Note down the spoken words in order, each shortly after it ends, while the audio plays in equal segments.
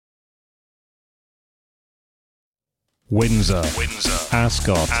Windsor,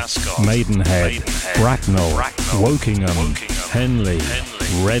 Ascot, Maidenhead, Bracknell, Wokingham, Henley,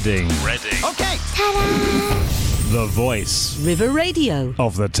 Reading. Okay. Ta-da! The voice River Radio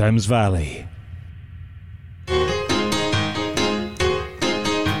of the Thames Valley.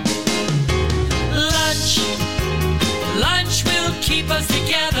 Lunch will keep us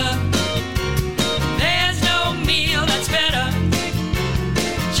together. There's no meal that's better.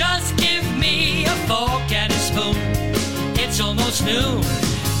 Just give me a fork and a spoon. It's almost noon.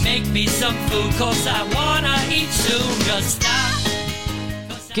 Make me some food, 'cause I wanna eat soon. Just stop.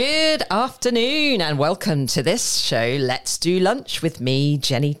 Good afternoon and welcome to this show, Let's Do Lunch, with me,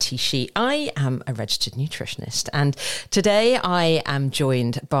 Jenny Tichy. I am a registered nutritionist, and today I am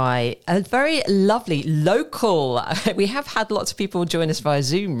joined by a very lovely local. We have had lots of people join us via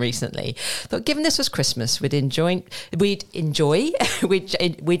Zoom recently. But given this was Christmas, we'd invite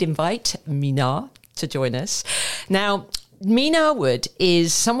Mina to join us. Now, Mina Wood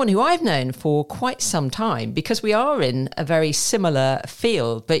is someone who I've known for quite some time because we are in a very similar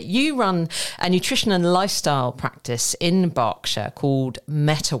field, but you run a nutrition and lifestyle practice in Berkshire called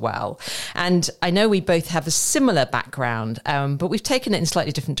MetaWell. And I know we both have a similar background, but we've taken it in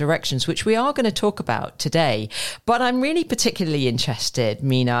slightly different directions, which we are going to talk about today. But I'm really particularly interested,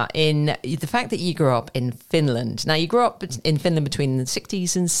 Mina, in the fact that you grew up in Finland. Now, you grew up in Finland between the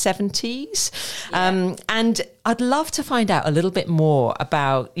 60s and 70s. And I'd love to find out a little bit more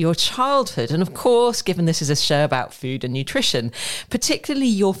about your childhood. And of course, given this is a show about food and nutrition, particularly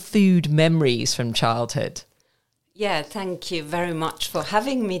your food memories from childhood. Yeah, thank you very much for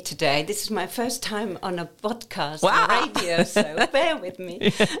having me today. This is my first time on a podcast Wow. on radio, so bear with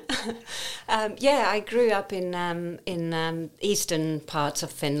me. I grew up in eastern parts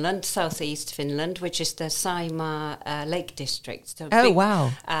of Finland, southeast Finland, which is the Saimaa Lake District. So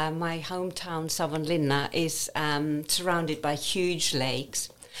Wow. My hometown, Savonlinna, is surrounded by huge lakes.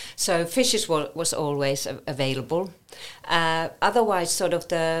 So fish was always available. Otherwise, sort of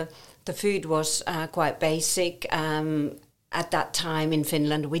the food was quite basic. At that time in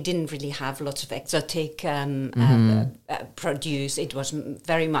Finland, we didn't really have lots of exotic produce. It was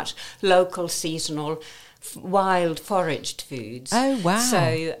very much local, seasonal, wild foraged foods. Oh, wow.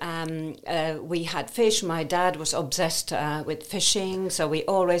 So we had fish. My dad was obsessed with fishing, so we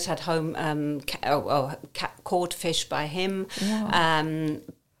always had home caught fish by him. Wow.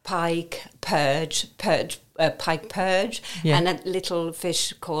 Pike purge, and a little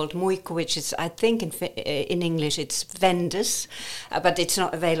fish called muikku, which is, I think in English it's vendus, but it's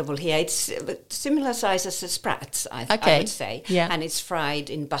not available here. It's similar size as the sprats, I would say. Yeah. And it's fried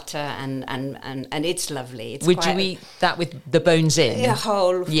in butter and it's lovely. It's Would you eat that with the bones in? The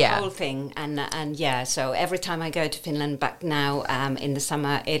whole thing. And so every time I go to Finland back now in the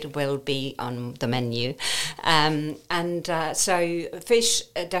summer, it will be on the menu. So fish,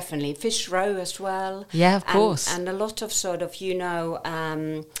 definitely. Fish roe as well. Yeah, of course. And a lot of sort of,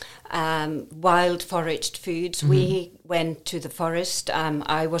 wild foraged foods. Mm-hmm. We went to the forest.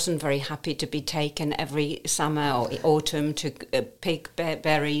 I wasn't very happy to be taken every summer or autumn to pick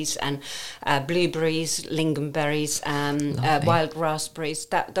berries and blueberries, lingonberries, wild raspberries.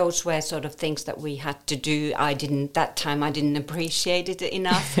 Those were sort of things that we had to do. I didn't appreciate it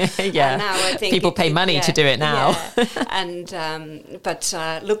enough. Yeah, now I think people pay money to do it now. Yeah. And but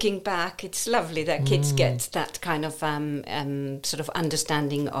looking back, it's lovely that kids get that kind of sort of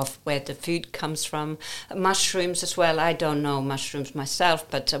understanding of where the food comes from. Mushrooms as well. I don't know mushrooms myself,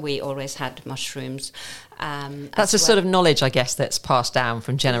 but we always had mushrooms. That's a sort of knowledge, I guess, that's passed down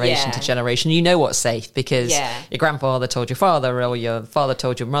from generation to generation. You know what's safe because your grandfather told your father or your father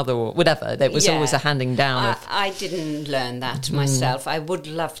told your mother or whatever. There was always a handing down. I didn't learn that myself. I would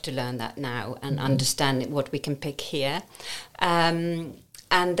love to learn that now and understand what we can pick here.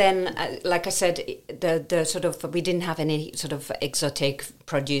 And then, like I said, the sort of, we didn't have any sort of exotic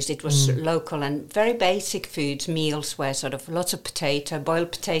produce. It was local and very basic foods. Meals were sort of lots of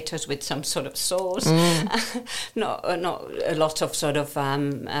boiled potatoes with some sort of sauce. not a lot of sort of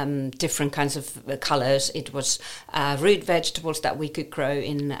different kinds of colours. It was root vegetables that we could grow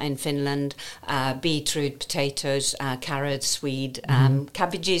in Finland, beetroot, potatoes, carrots, swede,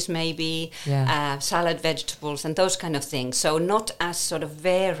 cabbages maybe, salad vegetables and those kind of things. So not as sort of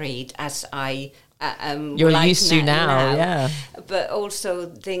varied as I You're like used to now, yeah. But also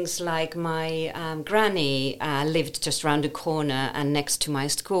things like my granny lived just around the corner and next to my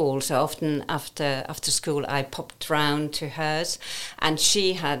school. So often after school, I popped round to hers, and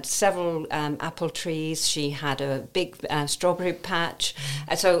she had several apple trees. She had a big strawberry patch.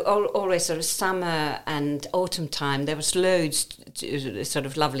 So always sort of summer and autumn time, there was loads sort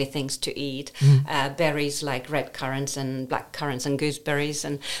of lovely things to eat. Berries like red currants and black currants and gooseberries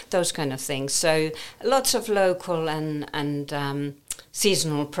and those kind of things. So lots of local and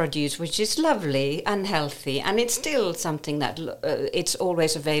seasonal produce, which is lovely and healthy, and it's still something that it's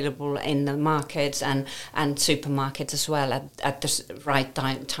always available in the markets and supermarkets as well at the right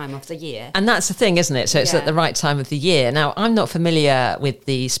time of the year. And that's the thing, isn't it? So it's at the right time of the year. Now, I'm not familiar with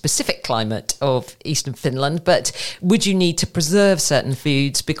the specific climate of Eastern Finland, but would you need to preserve certain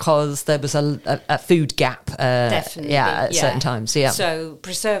foods because there was a food gap? Definitely, at certain times. Yeah. So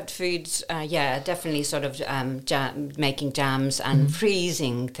preserved foods, definitely sort of making jams and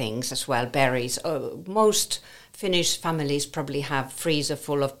freezing things as well, berries. Most Finnish families probably have freezer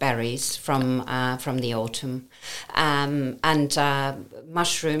full of berries from the autumn, and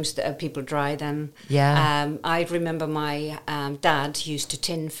mushrooms. People dry them. Yeah. I remember my dad used to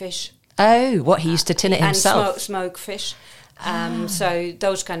tin fish. Oh, what, he used to tin it himself? And smoke fish. So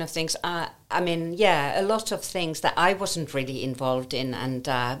those kind of things. A lot of things that I wasn't really involved in, and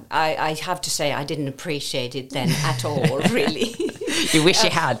I have to say I didn't appreciate it then at all, really. You wish you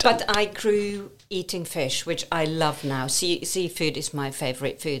had. But I grew eating fish, which I love now. Seafood is my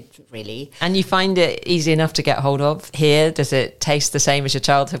favourite food, really. And you find it easy enough to get hold of here? Does it taste the same as your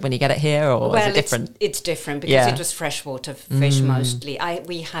childhood when you get it here, or is it different? It's different because it was freshwater fish mostly.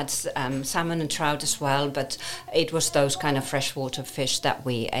 We had salmon and trout as well, but it was those kind of freshwater fish that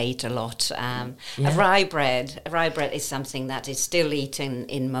we ate a lot. Rye bread is something that is still eaten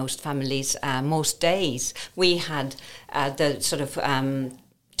in most families most days. We had the sort of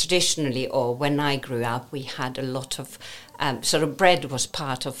traditionally, or when I grew up, we had a lot of sort of bread was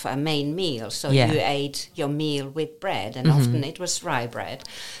part of a main meal. So you ate your meal with bread, and often it was rye bread.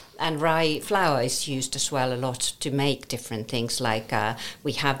 And rye flour is used as well a lot to make different things. Like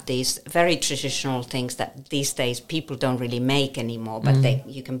we have these very traditional things that these days people don't really make anymore, but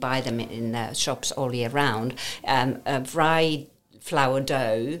you can buy them in the shops all year round. Rye flour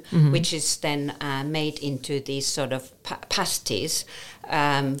dough, which is then made into these sort of pasties,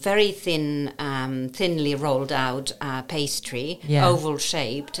 very thinly rolled out pastry, oval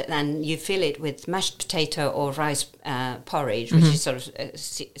shaped, and you fill it with mashed potato or rice porridge, which is sort of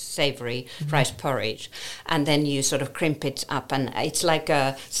savoury rice porridge, and then you sort of crimp it up, and it's like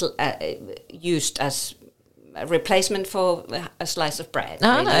used as a replacement for a slice of bread.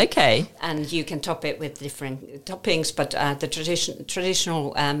 Really. Okay. And you can top it with different toppings, but the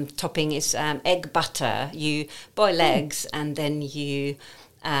traditional topping is egg butter. You boil eggs and then you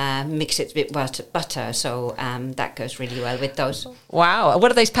mix it with butter, so that goes really well with those. Wow. What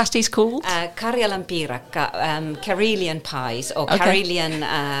are those pasties called? Karjalan piirakka, Karelian pies, or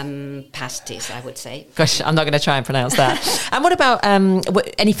Karelian pasties, I would say. Gosh, I'm not going to try and pronounce that. And what about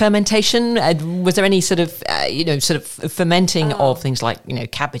any fermentation? Was there any sort of fermenting of things like,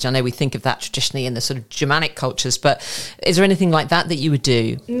 cabbage? I know we think of that traditionally in the sort of Germanic cultures, but is there anything like that you would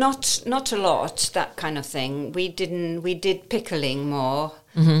do? Not a lot, that kind of thing. We did pickling more.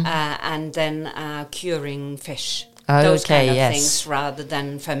 And then curing fish. Those kind of things rather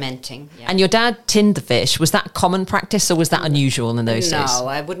than fermenting. Yeah. And your dad tinned the fish. Was that common practice or was that unusual in those days? No,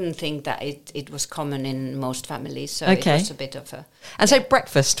 I wouldn't think that it was common in most families. So it was a bit of a... And so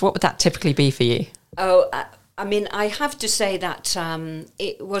breakfast, what would that typically be for you? I have to say that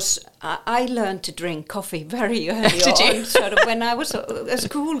it was. I learned to drink coffee very early Did on, you? sort of when I was a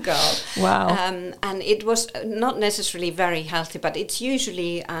schoolgirl. Wow! And it was not necessarily very healthy, but it's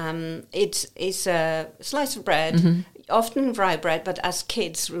usually it's a slice of bread. Often rye bread, but as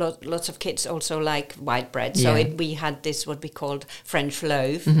kids, lots of kids also like white bread. So we had this what we called French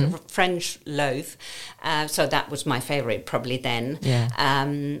loaf. So that was my favorite probably then. Yeah.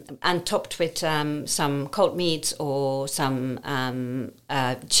 And topped with some cold meats or some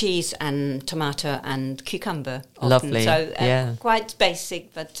cheese and tomato and cucumber. Often. Lovely. So quite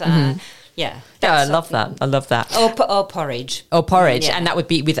basic, but yeah. I love that. I love that. Or porridge. Or porridge, and that would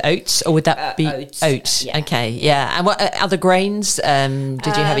be with oats, or would that be oats? Yeah. Okay, yeah. And what other grains? Did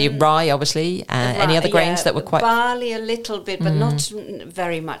you have your rye, obviously? Any other grains that were quite... Barley a little bit, but not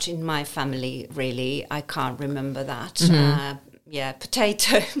very much in my family, really. I can't remember that.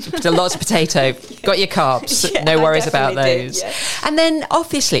 potato. Lots of potato. Got your carbs. Yeah, no I worries about definitely those. did, yeah. And then,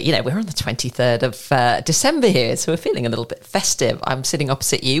 obviously, we're on the 23rd of December here, so we're feeling a little bit festive. I'm sitting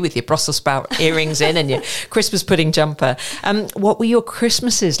opposite you with your Brussels sprout earrings in and your Christmas pudding jumper. What were your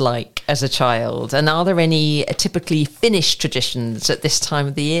Christmases like as a child? And are there any typically Finnish traditions at this time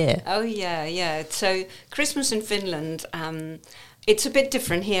of the year? Oh, yeah. So Christmas in Finland, it's a bit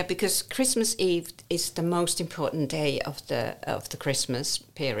different here because Christmas Eve is the most important day of the Christmas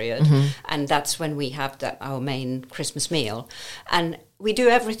period, and that's when we have our main Christmas meal. And we do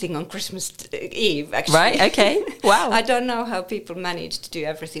everything on Christmas Eve, actually. Right, okay. Wow. I don't know how people manage to do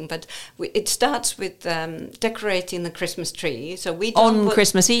everything, but it starts with decorating the Christmas tree. So we don't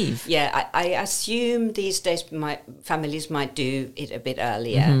Christmas Eve? Yeah, I assume these days families might do it a bit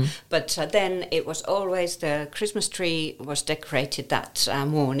earlier. But then it was always the Christmas tree was decorated that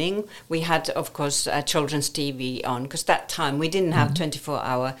morning. We had, of course, children's TV on, because that time we didn't have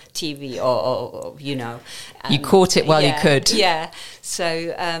 24-hour TV or you caught it while you could. Yeah.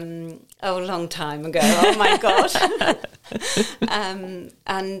 So, a long time ago. Oh my God!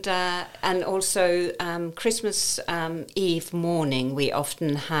 And also Christmas Eve morning, we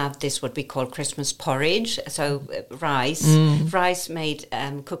often have this what we call Christmas porridge. So rice made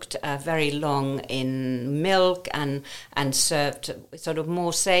cooked very long in milk and served sort of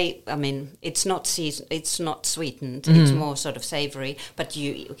more it's not sweetened. It's more sort of savoury, but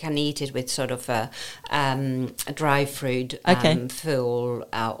you can eat it with sort of a dry fruit full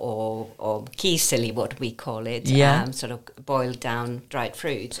or kiseli, what we call it, sort of boiled down dried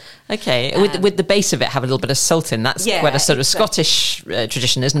fruit. Okay, with the base of it have a little bit of salt in. That's quite a sort of Scottish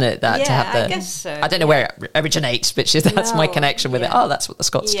tradition, isn't it? That to have I guess so. I don't know where it originates, but that's my connection with it. Oh, that's what the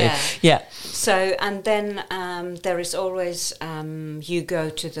Scots do. Yeah. So, and then there is always you go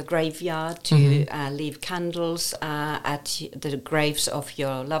to the graveyard to leave candles at the graves of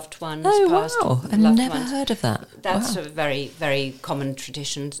your loved ones. Oh, wow. I've never heard of that. That's a very, very common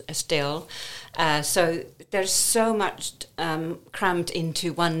tradition still. So there's so much crammed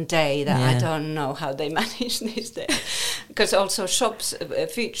into one day that I don't know how they manage this day. Because also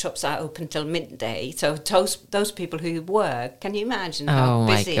food shops are open till midday. So those people who work, can you imagine how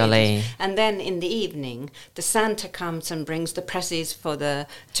busy it is? And then in the evening, the Santa comes and brings the presents for the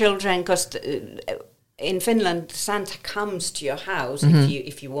children, because in Finland, Santa comes to your house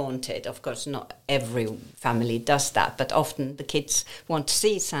if you want it. Of course, not every family does that, but often the kids want to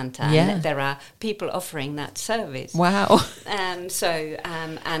see Santa, and there are people offering that service. Wow!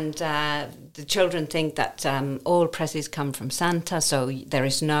 The children think that all presents come from Santa, so there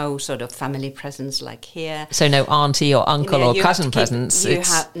is no sort of family presents like here. So no auntie or uncle or cousin presents. You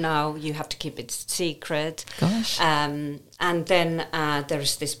have to keep it secret. Gosh. And then there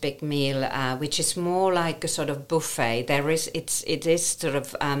is this big meal, which is more like a sort of buffet. It is sort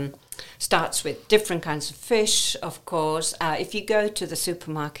of starts with different kinds of fish, of course. If you go to the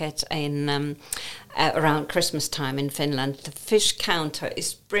supermarket in around Christmas time in Finland, the fish counter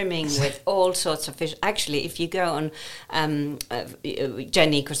is brimming with all sorts of fish. Actually, if you go on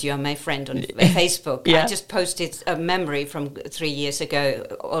Jenny, because you are my friend on Facebook, I just posted a memory from 3 years ago,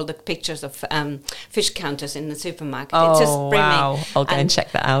 all the pictures of fish counters in the supermarket. It's just brimming. Wow. I'll go and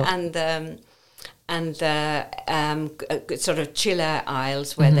check that out. And sort of chiller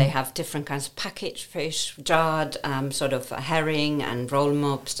aisles where they have different kinds of packaged fish, jarred sort of herring and roll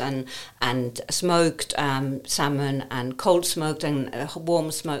mops and smoked salmon and cold smoked and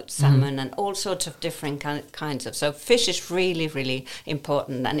warm smoked salmon and all sorts of different kinds of. So fish is really, really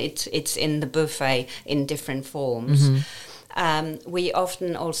important, and it's in the buffet in different forms. We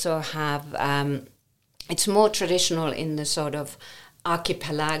often also have, it's more traditional in the sort of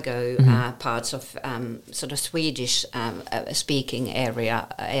archipelago parts of sort of Swedish speaking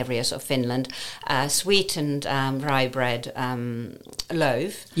areas of Finland, sweetened rye bread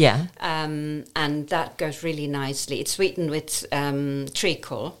loaf, and that goes really nicely. It's sweetened with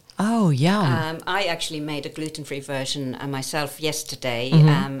treacle. Oh, yum. I actually made a gluten-free version myself yesterday,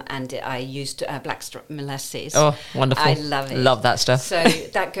 and I used blackstrap molasses. Oh, wonderful. I love it. Love that stuff. So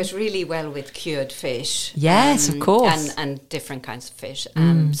that goes really well with cured fish. Yes, of course. And different kinds of fish.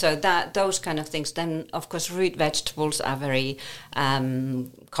 So those kind of things. Then, of course, root vegetables are very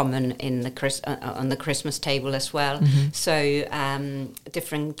common in on the Christmas table as well. So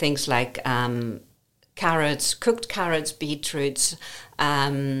different things like carrots, cooked carrots, beetroots,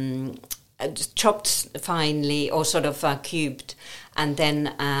 chopped finely or sort of cubed, and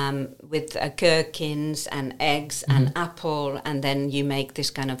then with gherkins and eggs and apple, and then you make this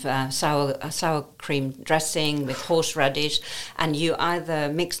kind of sour cream dressing with horseradish, and you either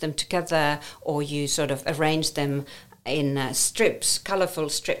mix them together or you sort of arrange them strips, colourful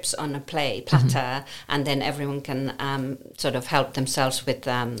strips on a platter, and then everyone can sort of help themselves with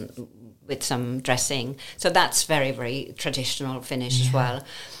some dressing. So that's very, very traditional Finnish as well.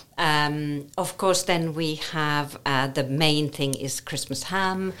 Of course, then we have the main thing is Christmas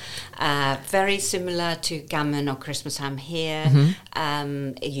ham, very similar to gammon or Christmas ham here.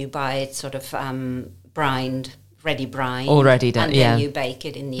 You buy it sort of brined, ready brine. Already done, and then you bake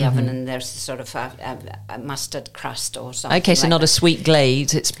it in the oven, and there's sort of a mustard crust or something. Okay, so like not that. a sweet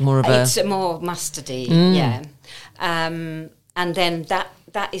glaze, it's more of a... It's more mustardy, yeah. And then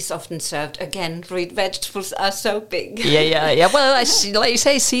that is often served, again, root vegetables are so big. Yeah. Well, like you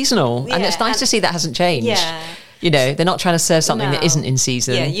say, it's seasonal, and it's nice to see that hasn't changed. Yeah. You know, they're not trying to serve something that isn't in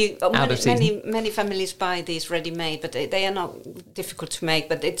season. Yeah, of season. many families buy these ready-made, but they are not difficult to make.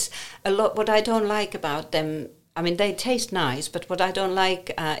 But it's a lot. What I don't like about them, I mean, they taste nice, but what I don't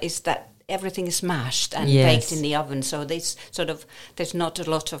like is that everything is mashed and baked in the oven, so there's not a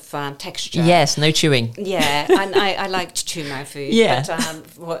lot of texture. Yes, no chewing. Yeah, and I like to chew my food. Yeah.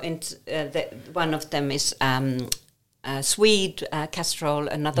 But one of them is Swede casserole,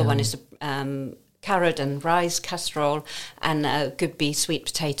 another one is carrot and rice casserole, and could be sweet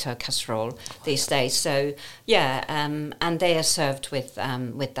potato casserole these days. So and they are served with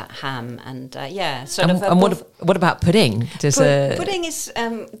that ham and what about pudding? Pudding is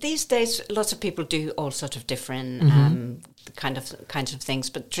these days lots of people do all sorts of different kinds of things,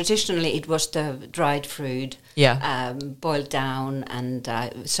 but traditionally it was the dried fruit boiled down and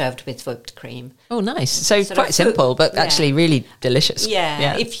served with whipped cream. Oh, nice. So quite simple, but actually really delicious.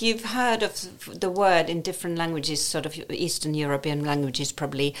 Yeah. If you've heard of the word in different languages, sort of Eastern European languages,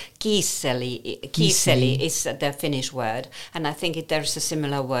 probably kiiseli is the Finnish word, and I think there's a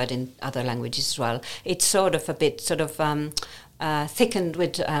similar word in other languages as well. It's sort of a bit thickened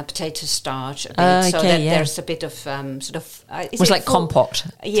with potato starch a bit, so that there's a bit of it was like compote.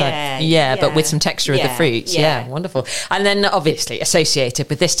 But with some texture of the fruits. Yeah, wonderful. And then obviously associated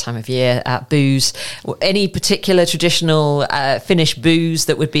with this time of year, booze. Any particular traditional Finnish booze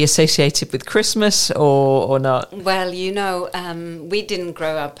that would be associated with Christmas or not? Well, we didn't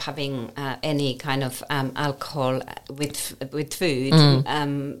grow up having any kind of alcohol with food.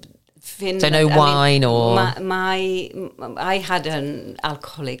 Finland, so no wine or... I had an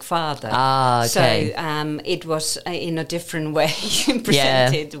alcoholic father. Okay. So it was in a different way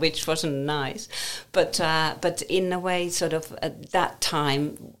presented, which wasn't nice. But in a way, sort of at that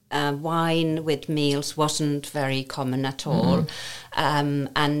time, wine with meals wasn't very common at all.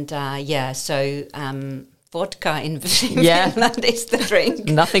 Vodka in Finland is the drink.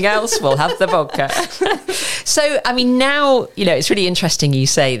 Nothing else, we'll have the vodka. So, I mean, now, it's really interesting you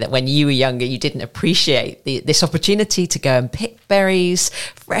say that when you were younger, you didn't appreciate this opportunity to go and pick berries,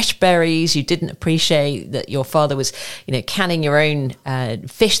 fresh berries. You didn't appreciate that your father was, canning your own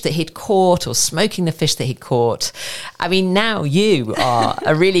fish that he'd caught or smoking the fish that he'd caught. I mean, now you are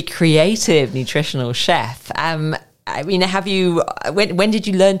a really creative nutritional chef. I mean, when did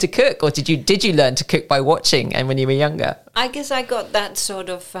you learn to cook, or did you learn to cook by watching and when you were younger? I guess I got that sort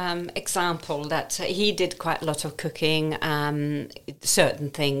of example that he did quite a lot of cooking, certain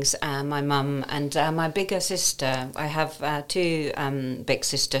things, my mum and my bigger sister. I have two big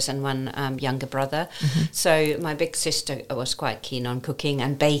sisters and one younger brother. So my big sister was quite keen on cooking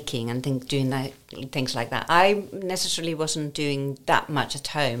and baking and doing things like that. I necessarily wasn't doing that much at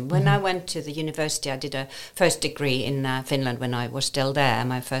home. When I went to the university, I did a first degree in Finland when I was still there,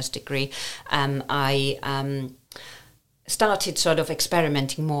 my first degree. I started sort of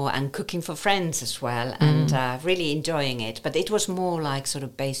experimenting more and cooking for friends as well, and really enjoying it. But it was more like sort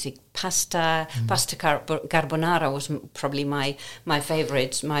of basic pasta. Pasta carbonara was probably my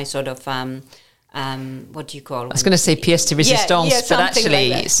favorite, my sort of... what do you call it? I was going to say pièce de résistance, but actually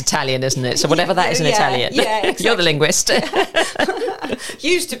like it's Italian, isn't it? So whatever that is in Italian. Yeah, exactly. You're the linguist.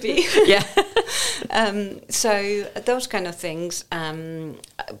 Used to be. Yeah. So those kind of things.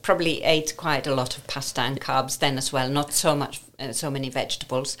 Probably ate quite a lot of pasta and carbs then as well. Not so much, so many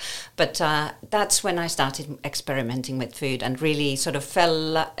vegetables. But that's when I started experimenting with food and really sort of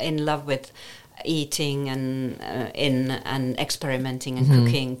fell in love with eating and experimenting and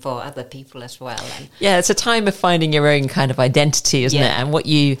cooking for other people as well. And it's a time of finding your own kind of identity, isn't it? And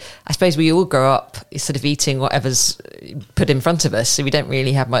I suppose we all grow up sort of eating whatever's put in front of us, so we don't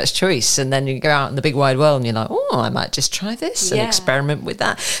really have much choice. And then you go out in the big wide world and you're like, I might just try this and experiment with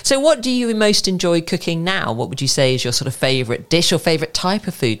that. So what do you most enjoy cooking now? What would you say is your sort of favourite dish or favourite type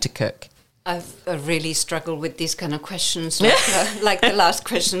of food to cook? I really struggle with these kind of questions, like the last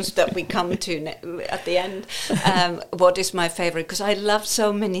questions that we come to at the end. What is my favorite? Because I love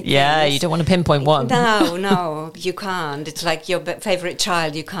so many things. Yeah, you don't want to pinpoint one. No, you can't. It's like your favorite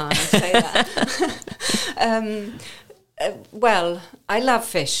child. You can't say that. Well, I love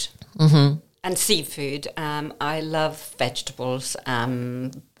fish and seafood. I love vegetables.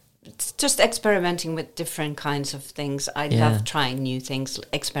 It's just experimenting with different kinds of things. I love trying new things,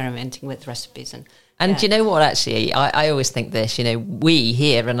 experimenting with recipes. And you know what, actually, I always think this, we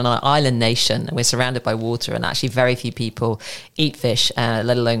here in an island nation, we're surrounded by water, and actually very few people eat fish,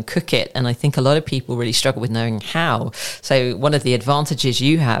 let alone cook it. And I think a lot of people really struggle with knowing how. So one of the advantages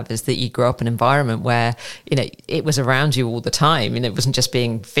you have is that you grew up in an environment where, it was around you all the time. It wasn't just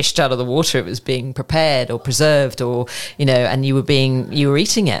being fished out of the water, it was being prepared or preserved or, and you were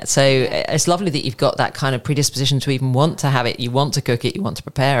eating it. So it's lovely that you've got that kind of predisposition to even want to have it. You want to cook it, you want to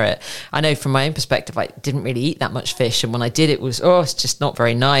prepare it. I know from my own perspective, I didn't really eat that much fish, and when I did, it was it's just not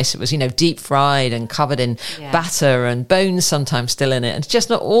very nice. It was deep fried and covered in batter and bones sometimes still in it, and it's just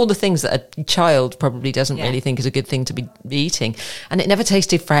not all the things that a child probably doesn't really think is a good thing to be eating. And it never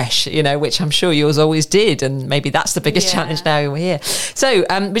tasted fresh, which I'm sure yours always did, and maybe that's the biggest challenge now we're here. So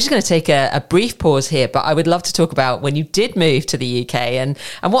we're just going to take a brief pause here, but I would love to talk about when you did move to the UK and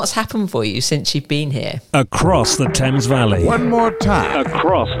what's happened for you since you've been here. Across the Thames Valley. One more time.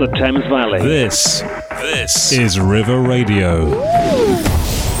 Across the Thames Valley. This is River Radio.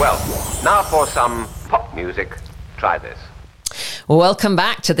 Well, now for some pop music. Try this. Welcome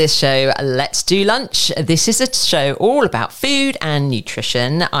back to this show, Let's Do Lunch. This is a show all about food and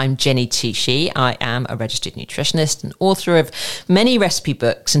nutrition. I'm Jenny Tichy. I am a registered nutritionist and author of many recipe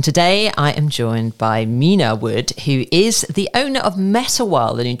books. And today I am joined by Mina Wood, who is the owner of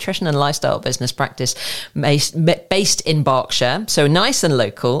Metawild, a nutrition and lifestyle business practice based in Berkshire, so nice and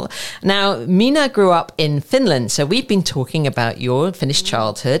local. Now, Mina grew up in Finland, so we've been talking about your Finnish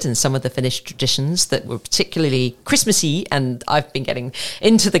childhood and some of the Finnish traditions that were particularly Christmassy, and I've been getting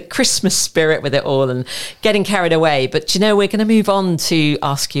into the Christmas spirit with it all and getting carried away. But, we're going to move on to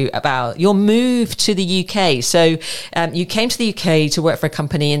ask you about your move to the UK. So you came to the UK to work for a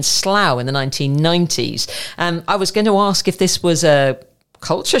company in Slough in the 1990s. I was going to ask if this was a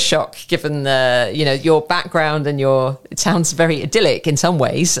culture shock, given your background and it sounds very idyllic in some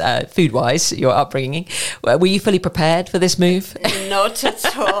ways, food-wise, your upbringing. Were you fully prepared for this move? Not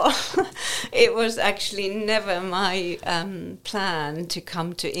at all. It was actually never my plan to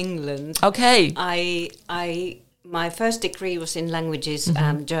come to England. Okay. My first degree was in languages,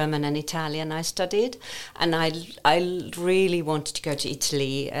 German and Italian I studied, and I really wanted to go to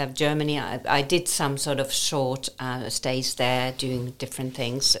Italy, Germany. I did some sort of short stays there doing different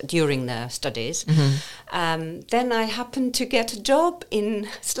things during the studies. Then I happened to get a job in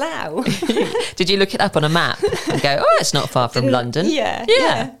Slough. Did you look it up on a map and go, it's not far from London?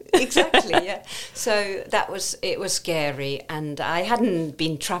 Yeah. Exactly, yeah. So it was scary, and I hadn't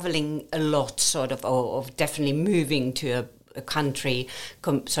been travelling a lot, sort of, or definitely moving to a country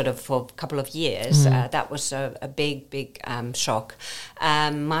sort of for a couple of years. That was a big shock.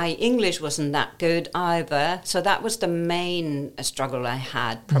 My English wasn't that good either, so that was the main struggle I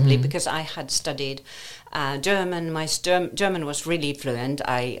had, probably because I had studied German. My German was really fluent.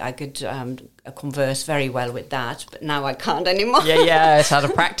 I could converse very well with that, but now I can't anymore. Yeah, it's out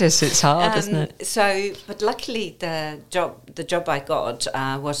of practice. It's hard, isn't it? So, but luckily the job I got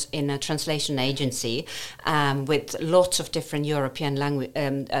was in a translation agency with lots of different European language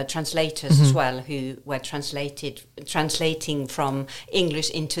translators as well, who were translating from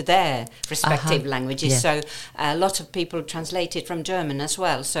English into their respective languages. So a lot of people translated from German as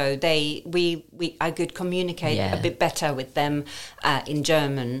well. So I could communicate a bit better with them in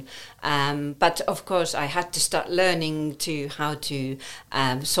German. But of course, I had to start learning how to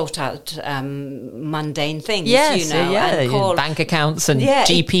sort out mundane things. Yes, and call bank accounts and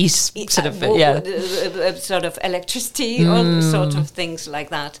GPs, sort of electricity, all sort of things like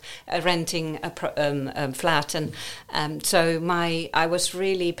that. Renting a flat, and so I was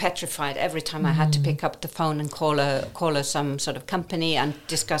really petrified every time I had to pick up the phone and call some sort of company and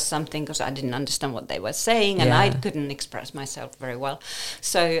discuss something, because I didn't understand what they were saying and I couldn't express myself very well.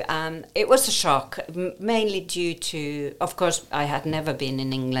 So it was a shock, mainly due to, of course, I had never been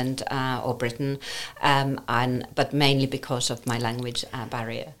in England or Britain, but mainly because of my language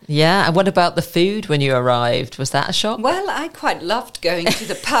barrier. Yeah, and what about the food when you arrived? Was that a shock? Well, I quite loved going to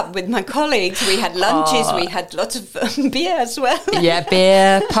the pub with my colleagues. We had lunches, we had lots of beer as well. Yeah,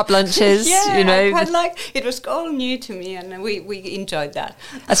 beer, pub lunches. I quite it was all new to me, and we enjoyed that.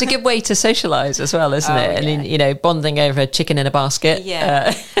 That's a good way to socialise as well, isn't it? And then, you know, bonding over a chicken in a basket.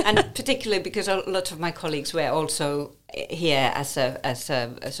 Yeah, and particularly because a lot of my colleagues were also here as a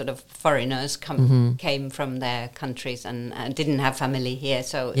sort of foreigners came from their countries and didn't have family here,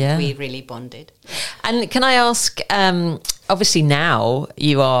 so we really bonded. And can I ask, obviously now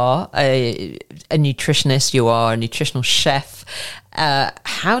you are a nutritionist, you are a nutritional chef.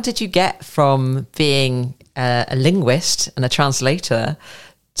 How did you get from being a linguist and a translator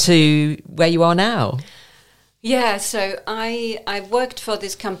to where you are now? Yeah, so I worked for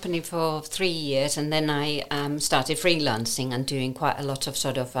this company for 3 years, and then I started freelancing and doing quite a lot of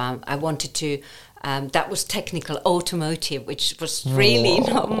sort of, I wanted to, that was technical automotive, which was really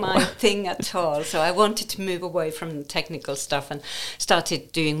not my thing at all. So I wanted to move away from technical stuff and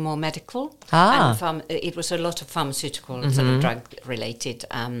started doing more medical. And it was a lot of pharmaceutical, sort of drug-related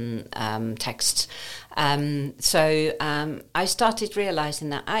texts. So I started realizing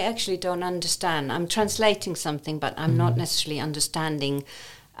that I actually don't understand. I'm translating something, but I'm not necessarily understanding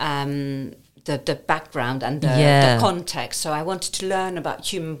the background and the context. So I wanted to learn about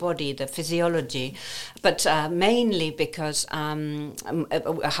human body, the physiology, but mainly because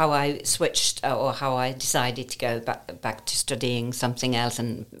how I switched or how I decided to go back to studying something else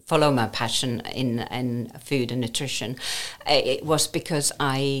and follow my passion in food and nutrition. It was because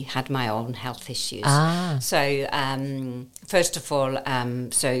I had my own health issues. So first of all,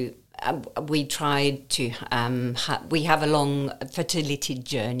 we tried to we have a long fertility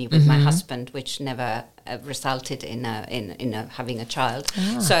journey with my husband, which never resulted in having a child.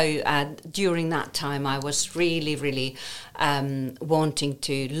 So during that time, I was really wanting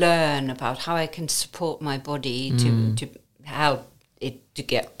to learn about how I can support my body to help it to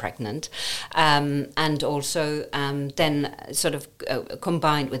get pregnant, and also then sort of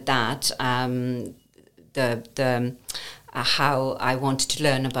combined with that the how I wanted to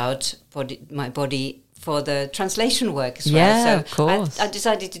learn about my body for the translation work as well. So of course. I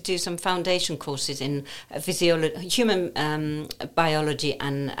decided to do some foundation courses in physiology, human biology,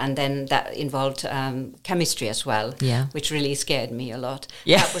 and then that involved chemistry as well, which really scared me a lot.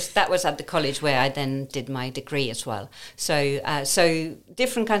 That was at the college where I then did my degree as well. So so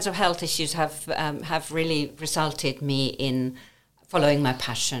different kinds of health issues have really resulted me in following my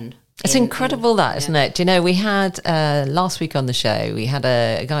passion. It's incredible that, isn't it? Do you know, we had last week on the show, we had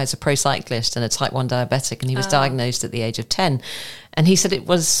a guy who's a pro cyclist and a type 1 diabetic, and he was diagnosed at the age of 10. And he said it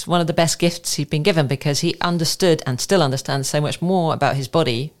was one of the best gifts he'd been given because he understood and still understands so much more about his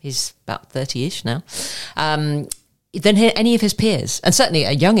body. He's about 30-ish now. Than any of his peers, and certainly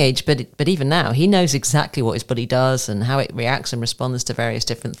at a young age, but even now, he knows exactly what his body does and how it reacts and responds to various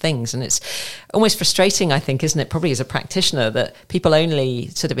different things. And it's almost frustrating, I think, isn't it, probably as a practitioner, that people only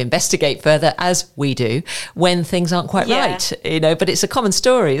sort of investigate further, as we do, when things aren't quite right, you know, but it's a common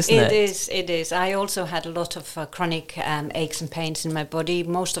story, isn't it? It is. I also had a lot of chronic aches and pains in my body.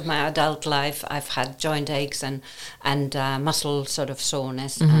 Most of my adult life, I've had joint aches and muscle sort of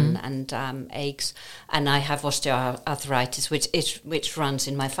soreness and aches, and I have osteoarthritis, which runs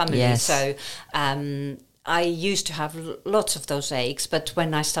in my family. Yes. So I used to have lots of those aches, but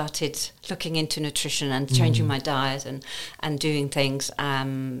when I started looking into nutrition and changing my diet and doing things,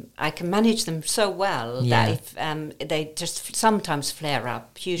 I can manage them so well that if they just sometimes flare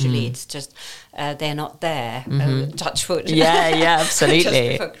up, usually it's just they're not there. Touch wood. Yeah,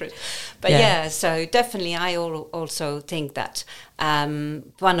 absolutely. But so definitely I also think that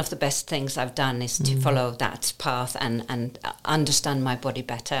one of the best things I've done is to follow that path and understand my body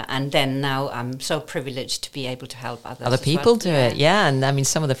better. And then now I'm so privileged to be able to help other people do it. Yeah, and I mean,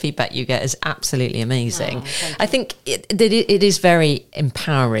 some of the feedback you get is absolutely amazing. I think it is very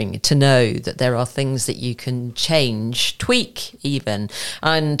empowering to know that there are things that you can change, tweak even.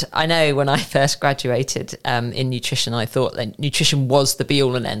 And I know when I first graduated in nutrition, I thought that nutrition was the be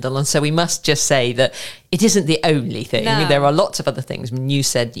all and end all. And so we must just say that it isn't the only thing. No. There are lots of other things. I mean, you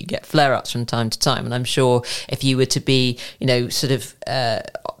said you get flare-ups from time to time, and I'm sure if you were to be, you know, sort of,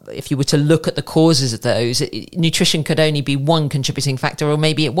 if you were to look at the causes of those, nutrition could only be one contributing factor, or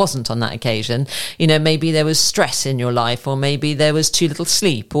maybe it wasn't on that occasion. You know, maybe there was stress in your life, or maybe there was too little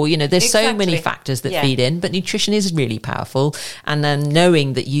sleep, or, you know, there's so many factors that feed in, but nutrition is really powerful. And then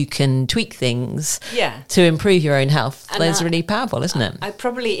knowing that you can tweak things to improve your own health, that's really powerful, isn't it? I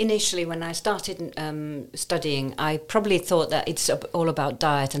probably initially, when I started studying, I probably thought that it's all about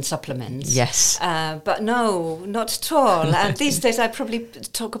diet and supplements. Yes. But no, not at all. And these days I probably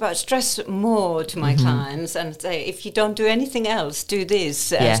talk about stress more to my clients and say, if you don't do anything else, do this,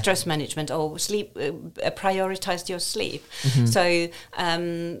 stress management or sleep, prioritize your sleep. So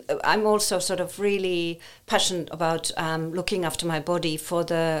I'm also sort of really passionate about looking after my body for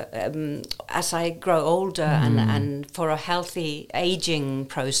the as I grow older and for a healthy aging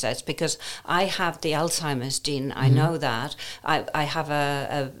process, because I have the Alzheimer's gene. I know that. I have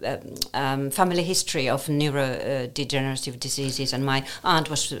a family history of neurodegenerative diseases, and my aunt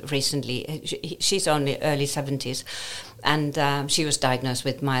was recently, she's only early 70s, and she was diagnosed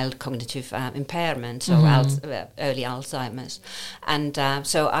with mild cognitive impairment, so early Alzheimer's. And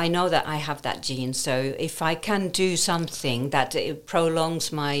so I know that I have that gene. So if I can do something that it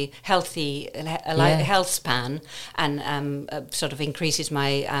prolongs my health span and sort of increases my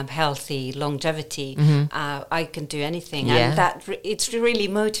healthy longevity, I can do anything. And that it's really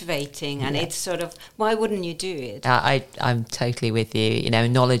motivating, and it's sort of, why wouldn't you do it? I'm totally with you. You know,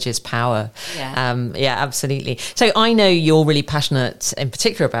 knowledge is power. Yeah, absolutely. So I know you're really passionate in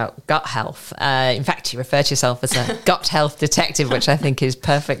particular about gut health. In fact, you refer to yourself as a gut health detective, which I think is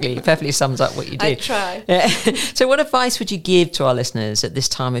perfectly sums up what you do. I try. So what advice would you give to our listeners at this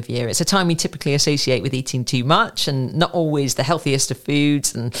time of year? It's a time we typically associate with eating too much and not always the healthiest of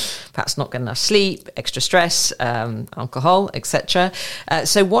foods, and perhaps not getting enough sleep, extra stress, alcohol, etc.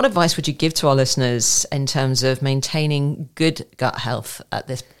 So what advice would you give to our listeners in terms of maintaining good gut health at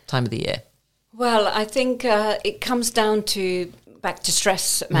this time of the year? Well, I think it comes down to back to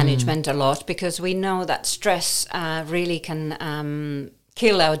stress management a lot, because we know that stress really can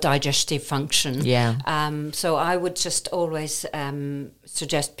kill our digestive function. So I would just always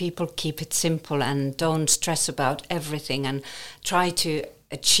suggest people keep it simple and don't stress about everything, and try to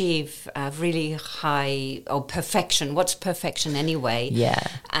achieve really high or perfection. What's perfection anyway?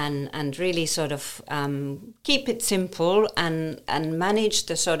 And really sort of keep it simple and manage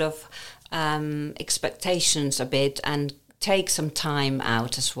the sort of expectations a bit, and take some time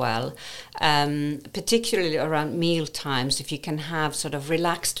out as well, particularly around meal times. If you can have sort of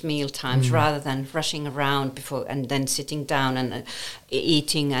relaxed meal times rather than rushing around before and then sitting down and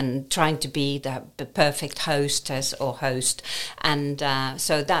eating and trying to be the perfect hostess or host. And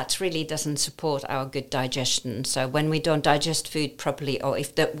so that really doesn't support our good digestion. So when we don't digest food properly, or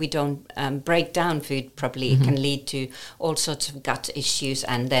if we don't break down food properly, it can lead to all sorts of gut issues,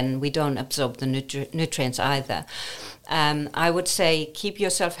 and then we don't absorb the nutrients either. I would say keep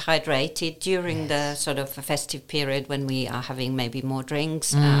yourself hydrated during the sort of festive period when we are having maybe more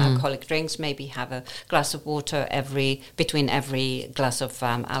drinks, alcoholic drinks. Maybe have a glass of water between every glass of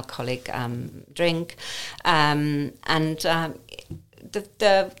alcoholic drink. And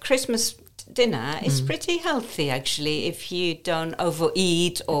the Christmas dinner is pretty healthy, actually, if you don't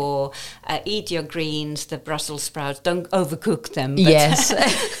overeat or eat your greens, the Brussels sprouts, don't overcook them.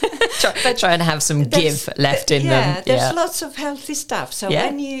 But try and have some give left in them. There's lots of healthy stuff. So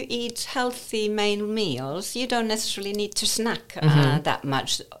when you eat healthy main meals, you don't necessarily need to snack that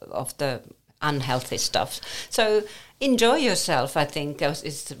much of the unhealthy stuff. So enjoy yourself, I think,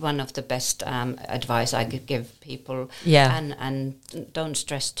 is one of the best advice I could give people. And don't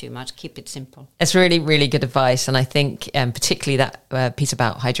stress too much. Keep it simple. It's really, really good advice. And I think particularly that piece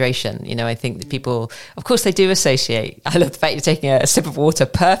about hydration, you know, I think that people, of course, they do associate. I love the fact you're taking a sip of water.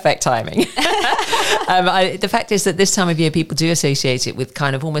 Perfect timing. The fact is that this time of year, people do associate it with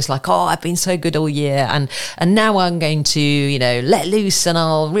kind of almost like, oh, I've been so good all year. And now I'm going to, you know, let loose and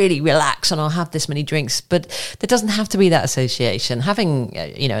I'll really relax and I'll have this many drinks. But there doesn't have to be that association. Having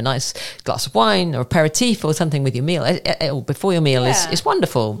a nice glass of wine or aperitif or something with your meal or before your meal is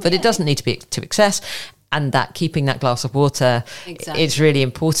wonderful, but it doesn't need to be to excess. And that keeping that glass of water is really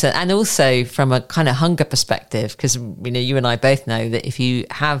important. And also from a kind of hunger perspective, because you and I both know that if you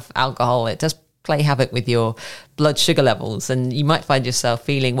have alcohol, it does play havoc with your blood sugar levels, and you might find yourself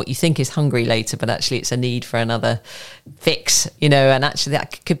feeling what you think is hungry later, but actually it's a need for another fix, and actually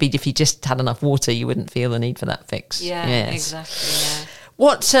that could be if you just had enough water, you wouldn't feel the need for that fix. Exactly.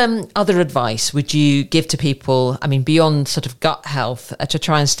 What other advice would you give to people, beyond sort of gut health, to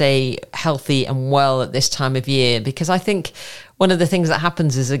try and stay healthy and well at this time of year? Because I think one of the things that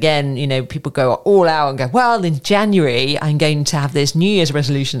happens is, again, people go all out and go, well, in January, I'm going to have this New Year's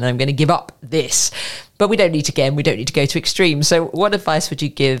resolution and I'm going to give up this. But we don't need to go to extremes. So what advice would you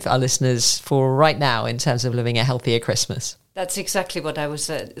give our listeners for right now in terms of living a healthier Christmas? That's exactly what I would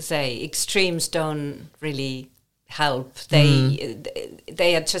say. Extremes don't really help. They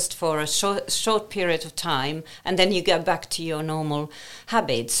are just for a short period of time, and then you go back to your normal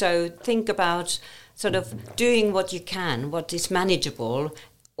habits. So think about sort of doing what you can, what is manageable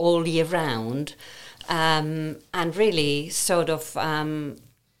all year round, and really sort of.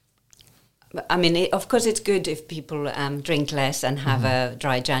 I mean, of course, it's good if people drink less and have a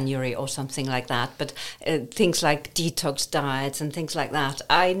dry January or something like that. But things like detox diets and things like that,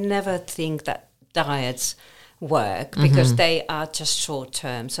 I never think that diets work because they are just short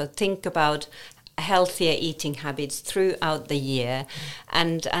term. So think about healthier eating habits throughout the year,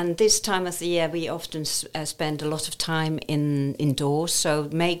 and this time of the year we often spend a lot of time indoors, so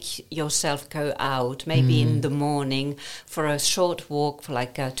make yourself go out, maybe in the morning for a short walk, for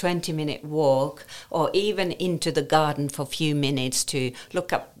like a 20-minute walk, or even into the garden for a few minutes to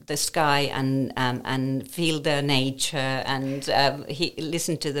look up the sky and feel the nature and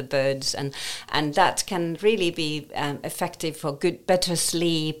listen to the birds, and that can really be effective for better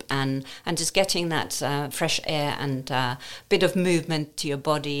sleep and just getting that fresh air and bit of movement to your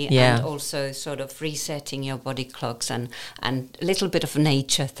body, and also sort of resetting your body clocks and a little bit of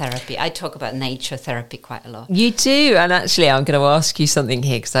nature therapy. I talk about nature therapy quite a lot. You do, and actually I'm going to ask you something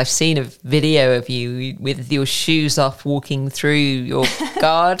here because I've seen a video of you with your shoes off walking through your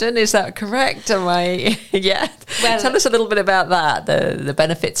garden. Is that correct? Am I? Yeah. Well, tell us a little bit about that. The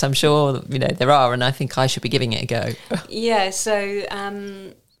benefits, I'm sure there are, and I think I should be giving it a go. Yeah. So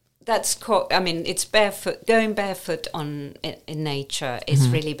that's called. I mean, it's barefoot. Going barefoot in nature is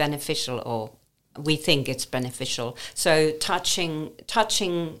really beneficial, or we think it's beneficial. So touching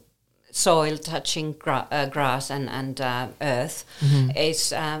soil, touching grass and earth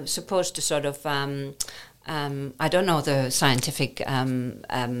is supposed to sort of. I don't know the scientific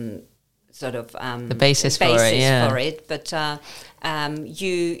the basis for it, but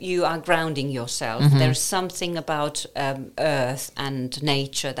you are grounding yourself. There's something about earth and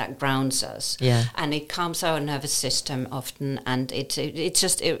nature that grounds us, and it calms our nervous system often, and it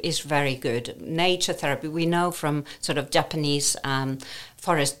is very good. Nature therapy, we know from sort of Japanese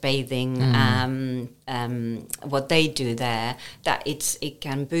forest bathing, what they do there, that it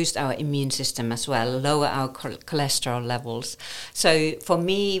can boost our immune system as well, lower our cholesterol levels. So for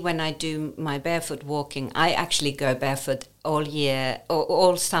me, when I do my barefoot walking, I actually go barefoot all year, or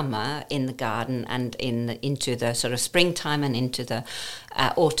all summer in the garden, and into the sort of springtime and into the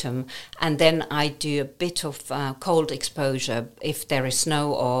autumn, and then I do a bit of cold exposure if there is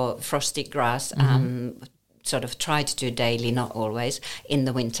snow or frosty grass. Sort of try to do daily, not always, in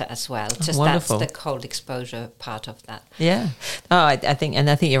the winter as well. Just wonderful. That's the cold exposure part of that. Yeah. Oh, I think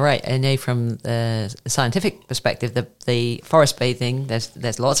you're right. I know from the scientific perspective, the forest bathing,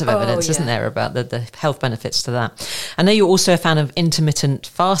 there's lots of evidence, isn't there, about the health benefits to that. I know you're also a fan of intermittent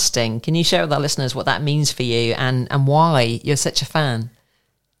fasting. Can you share with our listeners what that means for you and why you're such a fan?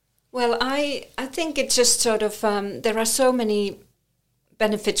 Well, I think it's just sort of, there are so many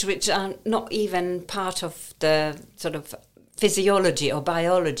benefits which are not even part of the sort of physiology or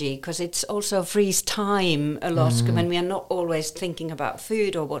biology, because it's also frees time a lot when we are not always thinking about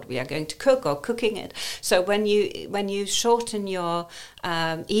food or what we are going to cook or cooking it. So when you shorten your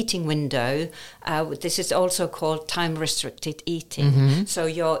eating window, this is also called time restricted eating. So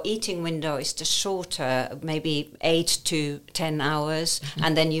your eating window is just shorter, maybe 8 to 10 hours,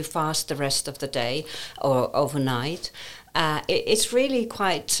 and then you fast the rest of the day or overnight. It's really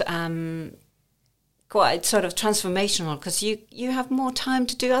quite sort of transformational, because you have more time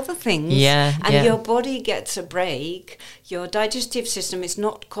to do other things, and your body gets a break. Your digestive system is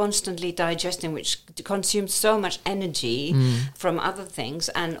not constantly digesting, which consumes so much energy from other things,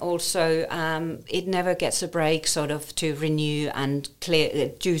 and also it never gets a break sort of to renew and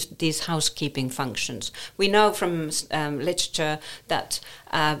do these housekeeping functions. We know from literature that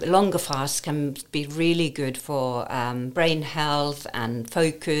longer fasts can be really good for brain health and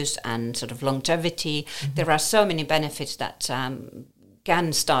focus and sort of longevity. There are so many benefits that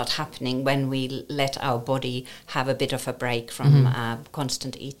can start happening when we let our body have a bit of a break from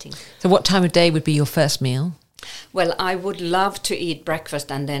constant eating. So what time of day would be your first meal? Well, I would love to eat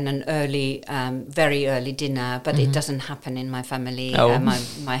breakfast and then an early, very early dinner, but it doesn't happen in my family.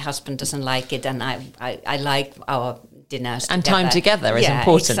 My husband doesn't like it, and I like our dinners and together. Time together is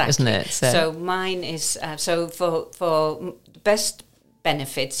important, isn't it? So mine is so for best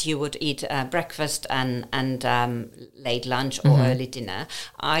benefits, you would eat breakfast and late lunch or early dinner.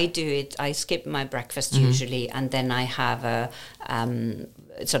 I do it. I skip my breakfast usually, and then I have a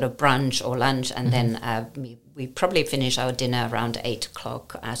sort of brunch or lunch, and then we probably finish our dinner around 8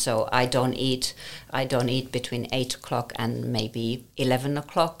 o'clock. So I don't eat between 8 o'clock and maybe 11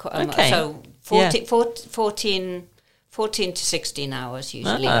 o'clock. So 14 to 16 hours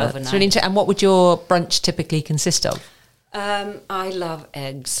usually overnight. It's really interesting. And what would your brunch typically consist of? I love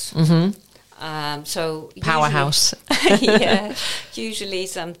eggs. So powerhouse. Yeah, usually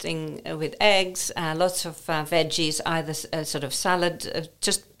something with eggs, lots of veggies, either sort of salad,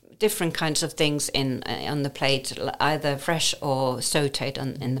 just different kinds of things on the plate, either fresh or sautéed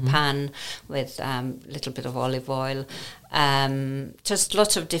in the pan with a little bit of olive oil. Just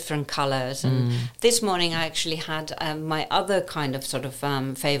lots of different colours. And this morning I actually had my other kind of sort of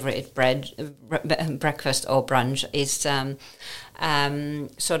favourite breakfast or brunch is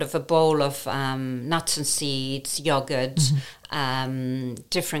sort of a bowl of nuts and seeds, yogurt,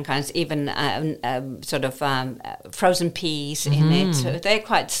 different kinds, even sort of frozen peas in it. So they're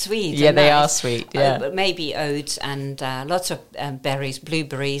quite sweet. Yeah, they are sweet. Yeah, maybe oats and lots of berries,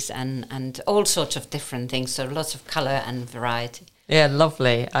 blueberries, and all sorts of different things. So lots of colour and variety. Yeah,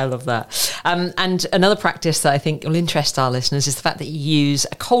 lovely. I love that. And another practice that I think will interest our listeners is the fact that you use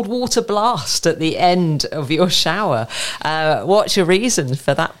a cold water blast at the end of your shower. What's your reason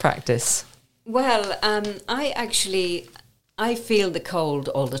for that practice? Well, I feel the cold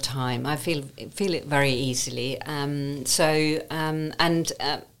all the time. I feel it very easily.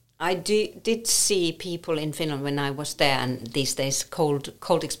 I did see people in Finland when I was there, and these days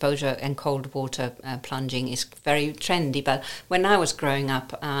cold exposure and cold water plunging is very trendy. But when I was growing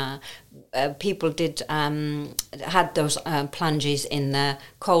up, people had those plunges in the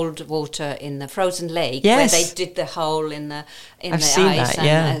cold water in the frozen lake, where they did the hole in the ice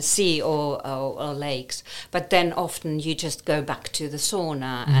and sea or lakes. But then often you just go back to the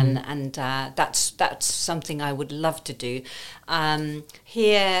sauna, and that's something I would love to do.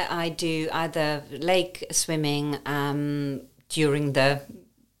 Here I do either lake swimming during the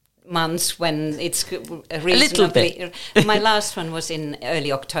months when it's reasonably. A little bit. My last one was in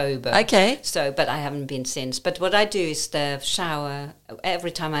early October. Okay. So, but I haven't been since. But what I do is the shower.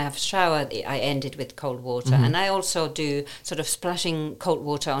 Every time I have a shower, I end it with cold water, and I also do sort of splashing cold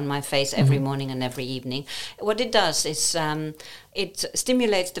water on my face every morning and every evening. What it does is it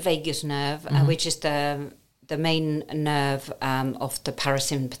stimulates the vagus nerve, which is the main nerve of the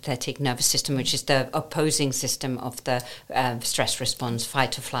parasympathetic nervous system, which is the opposing system of the stress response,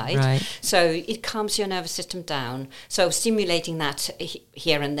 fight or flight. Right. So it calms your nervous system down. So stimulating that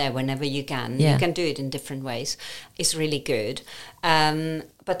here and there whenever you can. You can do it in different ways. It's really good.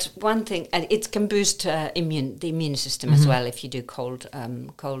 But one thing, it can boost the immune system as well if you do cold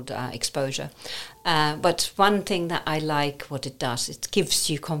exposure. But one thing that I like what it does, it gives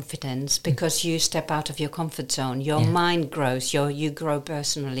you confidence because you step out of your comfort zone. Your mind grows. You grow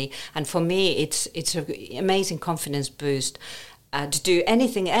personally, and for me, it's an amazing confidence boost. To do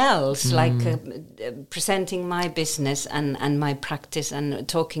anything else, like presenting my business and my practice and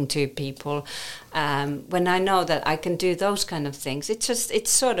talking to people, when I know that I can do those kind of things, it's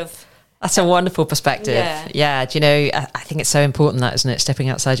sort of... That's a wonderful perspective. Yeah. Do you know, I think it's so important that, isn't it? Stepping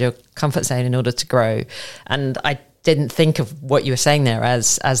outside your comfort zone in order to grow. And I didn't think of what you were saying there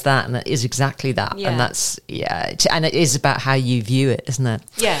as that, and it is exactly that. Yeah. And that's, and it is about how you view it, isn't it?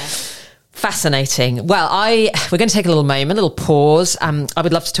 Yeah. Fascinating. Well, we're going to take a little moment, a little pause. I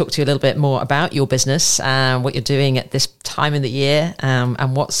would love to talk to you a little bit more about your business, what you're doing at this time of the year,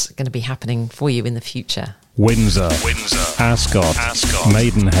 and what's going to be happening for you in the future. Windsor, Ascot,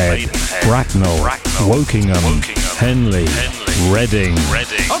 Maidenhead, Bracknell, Wokingham, Henley, Reading.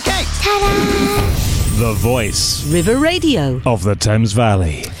 Okay. Ta-da! The voice River Radio of the Thames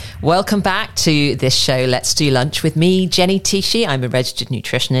Valley. Welcome back to this show, Let's Do Lunch, with me, Jenny Tichy. I'm a registered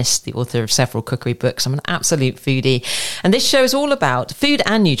nutritionist, the author of several cookery books. I'm an absolute foodie. And this show is all about food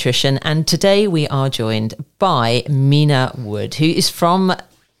and nutrition. And today we are joined by Mina Wood, who is from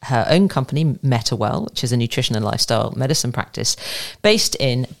her own company, MetaWell, which is a nutrition and lifestyle medicine practice based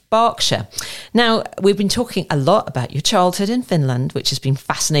in Berkshire. Now, we've been talking a lot about your childhood in Finland, which has been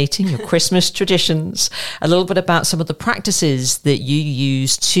fascinating, your Christmas traditions, a little bit about some of the practices that you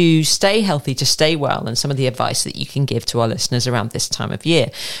use to stay healthy, to stay well, and some of the advice that you can give to our listeners around this time of year.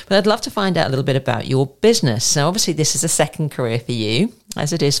 But I'd love to find out a little bit about your business. Now, obviously, this is a second career for you,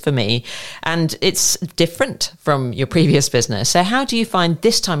 as it is for me, and it's different from your previous business. So how do you find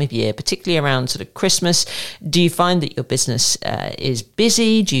this time of year, particularly around sort of Christmas? Do you find that your business is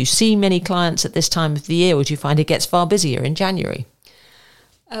busy? Do you see many clients at this time of the year, or do you find it gets far busier in January?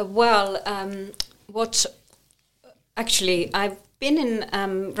 I've been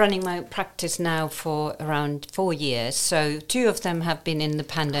in running my practice now for around 4 years. So 2 of them have been in the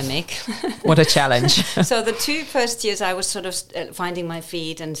pandemic. What a challenge. So the 2 first years I was sort of finding my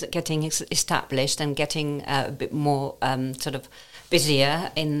feet and getting established and getting a bit more sort of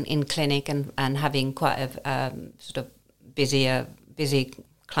busier in clinic and having quite a sort of busy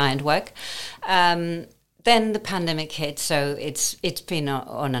client work. then the pandemic hit, so it's been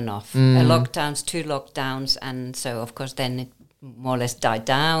on and off. Lockdowns, 2 lockdowns, and so of course then it more or less died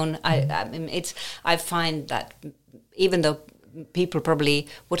down. I mean, I find that even though people probably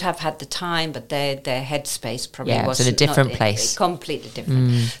would have had the time, but their headspace probably was in a different place, completely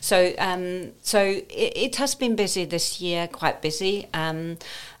different. So it has been busy this year, quite busy. I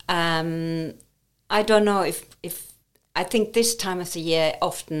don't know if I think this time of the year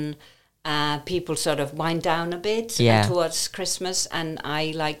often people sort of wind down a bit towards Christmas, and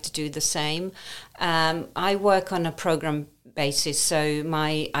I like to do the same. I work on a program basis, so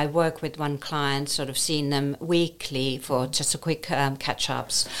I work with one client, sort of seeing them weekly for just a quick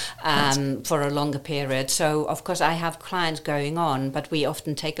catch-ups for a longer period. So of course I have clients going on, but we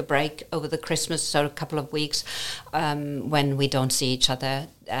often take a break over the Christmas, so a couple of weeks when we don't see each other.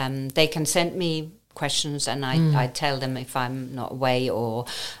 They can send me questions, and I tell them if I'm not away, or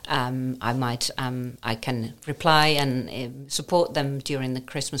I can reply and support them during the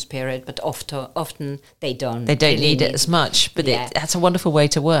Christmas period, but often they don't really need it as much, but that's a wonderful way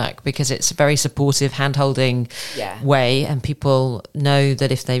to work, because it's a very supportive hand-holding way, and people know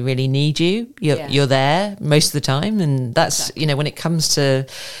that if they really need you, you're there most of the time. And that's when it comes to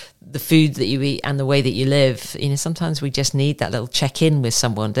the food that you eat and the way that you live, sometimes we just need that little check-in with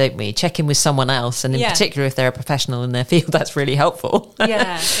someone, don't we? Check in with someone else, and in particular if they're a professional in their field, that's really helpful.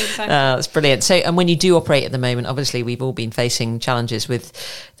 Yeah, exactly. That's brilliant. So, and when you do operate at the moment, obviously we've all been facing challenges with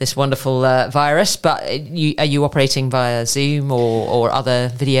this wonderful virus, but are you operating via Zoom or other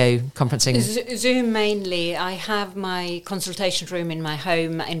video conferencing? Zoom mainly. I have my consultation room in my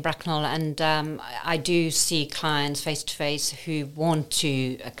home in Bracknell, and I do see clients face-to-face who want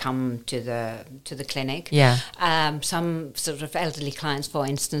to come to the clinic. Some sort of elderly clients, for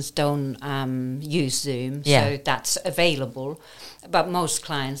instance, don't use Zoom, so that's available, but most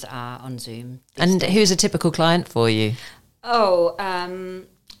clients are on Zoom. And who's a typical client for you?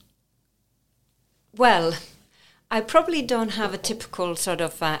 Well, I probably don't have a typical sort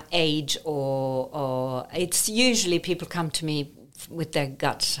of age, or it's usually people come to me with their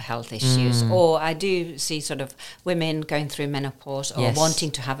gut health issues, or I do see sort of women going through menopause or wanting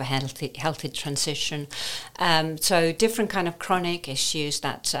to have a healthy transition. So different kind of chronic issues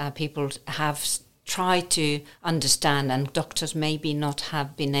that people have tried to understand, and doctors maybe not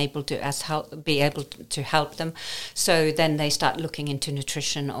have been able to help them. So then they start looking into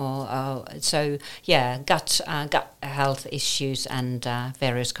nutrition, or gut health issues and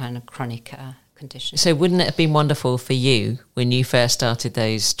various kind of chronic conditions. So wouldn't it have been wonderful for you when you first started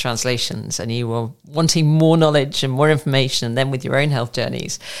those translations and you were wanting more knowledge and more information, and then with your own health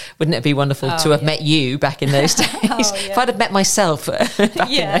journeys, wouldn't it be wonderful to have met you back in those days? If I'd have met myself back in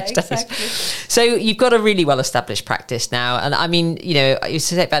those days. So you've got a really well-established practice now, and I mean, you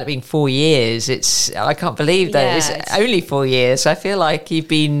said about it being 4 years. I can't believe that it's only 4 years. I feel like you've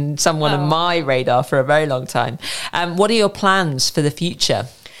been someone on my radar for a very long time. What are your plans for the future?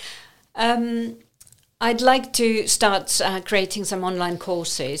 I'd like to start creating some online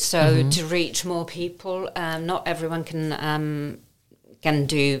courses, so to reach more people. Not everyone can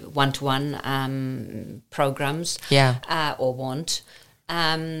do one-to-one programs, or want.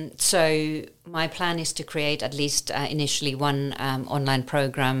 So my plan is to create at least initially one online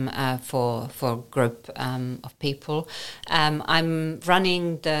program for a group of people. I'm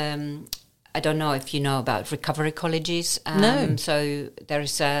running the. I don't know if you know about recovery colleges. No. So there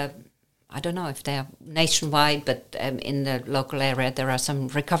is I don't know if they are nationwide, but in the local area there are some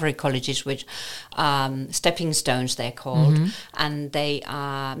recovery colleges, which stepping stones they're called, and they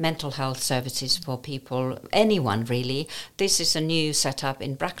are mental health services for people, anyone really. This is a new setup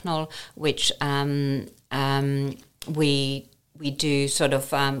in Bracknell, which we do sort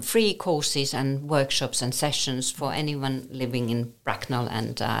of free courses and workshops and sessions for anyone living in Bracknell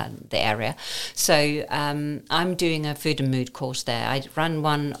and the area. So I'm doing a food and mood course there. I run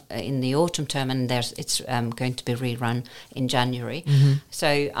one in the autumn term, and it's going to be rerun in January.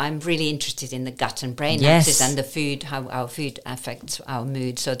 So I'm really interested in the gut and brain axis and the food, how our food affects our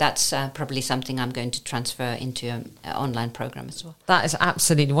mood. So that's probably something I'm going to transfer into an online program as well. That is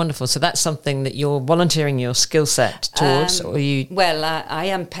absolutely wonderful. So that's something that you're volunteering your skill set towards, or you... Well, I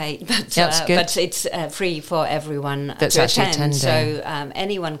am paid, but it's free for everyone that's to actually attend. attending. So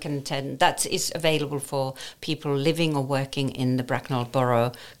anyone can attend. That is available for people living or working in the Bracknell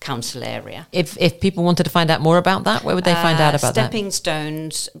Borough Council area. If people wanted to find out more about that, where would they find out about Stepping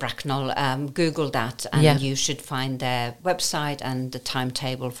Stones Bracknell, Google that, and you should find their website and the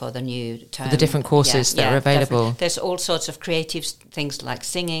timetable for the new term. For the different courses that are available. Definitely. There's all sorts of creative things like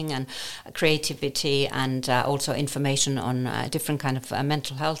singing and creativity, and also information on different kind of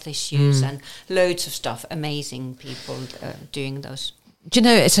mental health issues and loads of stuff. Amazing people doing those. Do you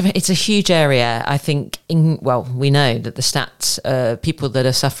know, it's a huge area. I think, we know that the stats, people that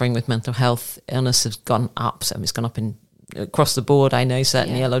are suffering with mental health illness have gone up. So it's gone up across the board. I know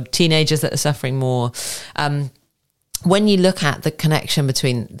certainly a lot of teenagers that are suffering more. When you look at the connection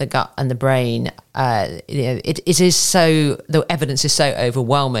between the gut and the brain, it is so, the evidence is so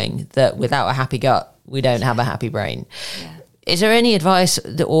overwhelming that without a happy gut, we don't have a happy brain. Yeah. Is there any advice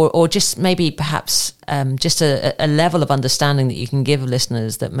or just maybe perhaps just a level of understanding that you can give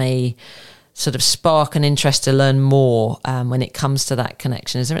listeners that may sort of spark an interest to learn more when it comes to that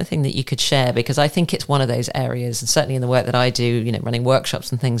connection? Is there anything that you could share? Because I think it's one of those areas, and certainly in the work that I do, running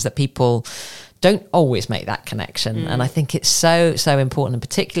workshops and things, that people don't always make that connection. And I think it's so, so important. And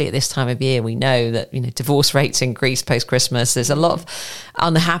particularly at this time of year, we know that, divorce rates increase post-Christmas. There's a lot of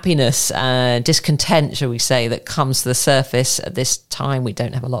unhappiness, discontent, shall we say, that comes to the surface at this time. We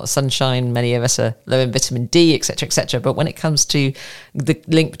don't have a lot of sunshine. Many of us are low in vitamin D, et cetera, et cetera. But when it comes to the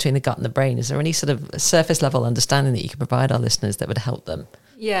link between the gut and the brain, is there any sort of surface level understanding that you can provide our listeners that would help them?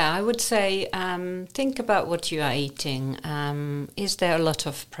 Yeah, I would say think about what you are eating. Is there a lot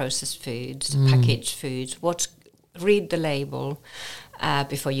of processed foods, packaged foods? Read the label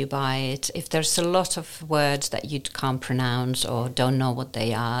before you buy it. If there's a lot of words that you can't pronounce or don't know what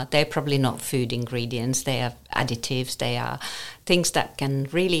they are, they're probably not food ingredients. They are additives. They are things that can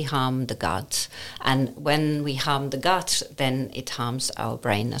really harm the gut. And when we harm the gut, then it harms our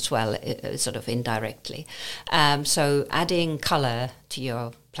brain as well, sort of indirectly. So adding colour to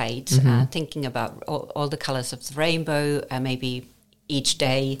your plate, thinking about all the colours of the rainbow, maybe each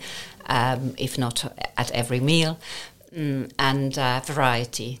day, if not at every meal. And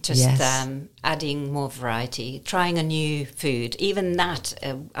variety, just adding more variety, trying a new food. Even that,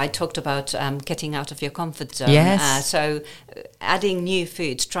 I talked about getting out of your comfort zone. Yes. So adding new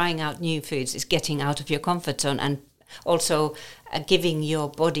foods, trying out new foods is getting out of your comfort zone, and also giving your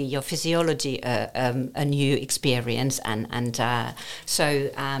body, your physiology a new experience. And so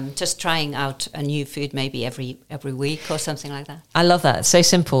just trying out a new food maybe every week or something like that. I love that. It's so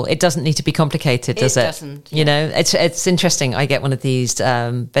simple. It doesn't need to be complicated, does it? It doesn't. Yeah. It's interesting. I get one of these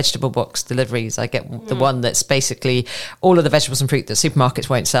vegetable box deliveries. I get the one that's basically all of the vegetables and fruit that supermarkets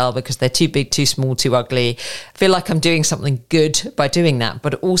won't sell because they're too big, too small, too ugly. I feel like I'm doing something good by doing that.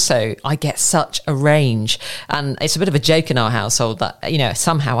 But also I get such a range. And it's a bit of a joke in our household that,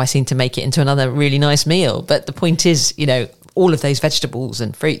 somehow I seem to make it into another really nice meal. But the point is, all of those vegetables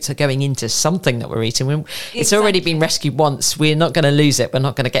and fruits are going into something that we're eating. It's already been rescued once. We're not going to lose it. We're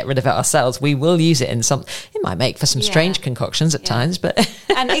not going to get rid of it ourselves. We will use it in some. It might make for some strange concoctions at times, but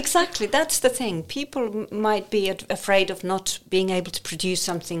and exactly, that's the thing. People might be afraid of not being able to produce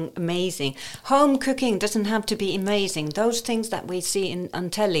something amazing. Home cooking doesn't have to be amazing. Those things that we see on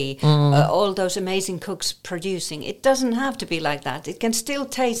telly, all those amazing cooks producing, it doesn't have to be like that. It can still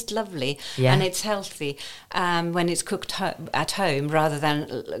taste lovely and it's healthy when it's cooked at home rather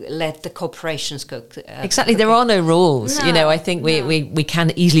than let the corporations cook. Exactly, there are no rules. I think we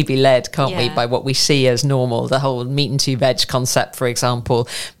can easily be led, can't we, by what we see as normal, the whole meat and two veg concept, for example.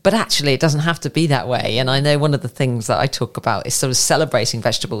 But actually, it doesn't have to be that way. And I know one of the things that I talk about is sort of celebrating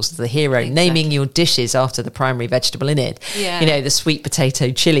vegetables as the hero, naming your dishes after the primary vegetable in it. The sweet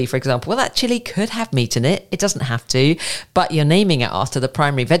potato chili, for example. Well, that chili could have meat in it. It doesn't have to, but you're naming it after the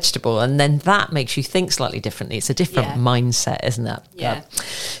primary vegetable, and then that makes you think slightly differently. It's a different mindset, isn't it? Yeah.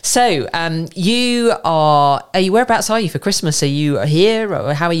 So whereabouts are you for Christmas? Are you here,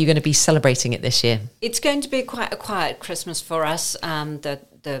 or how are you going to be celebrating it this year? It's going to be quite a quiet Christmas for us.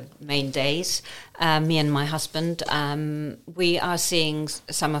 The main days, me and my husband, we are seeing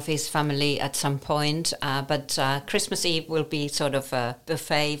some of his family at some point, but Christmas Eve will be sort of a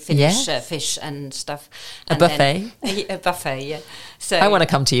buffet, fish and stuff. A buffet? A buffet, yeah. So I want to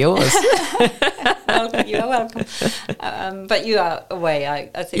come to yours. Well, you are welcome. But you are away,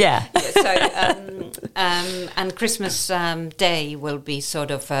 I think. Yeah. So, and Christmas Day will be sort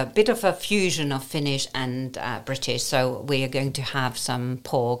of a bit of a fusion of Finnish and British. So we are going to have some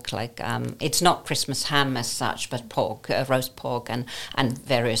pork, like it's not Christmas ham as such, but pork, roast pork and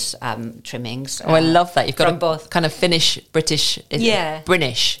various trimmings. I love that. You've got both kind of Finnish, British,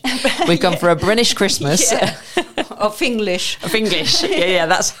 British. We've gone for a British Christmas. Or Finglish. Finglish. Yeah,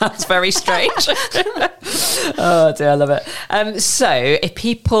 that sounds very strange. Oh dear, I love it. So if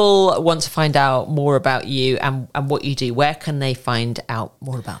people want to find out more about you and what you do, where can they find out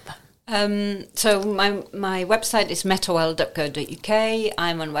more about that? So my website is metawell.co.uk.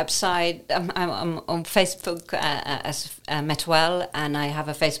 I'm on website. I'm on Facebook as Metawell, and I have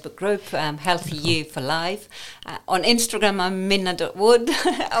a Facebook group, Healthy You for Life. On Instagram, I'm minna.wood.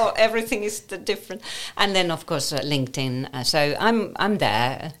 Everything is different. And then, of course, LinkedIn. So I'm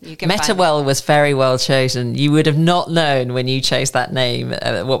there. You can Metawell was very well chosen. You would have not known when you chose that name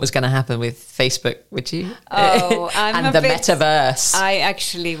what was going to happen with Facebook, would you? Oh, and the metaverse. I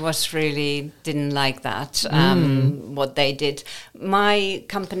actually really didn't like that, what they did. My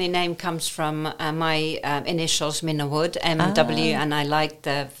company name comes from my initials, Minna Wood, MW, and I like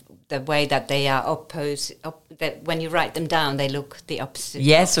the way that they are opposed. That when you write them down, they look the opposite.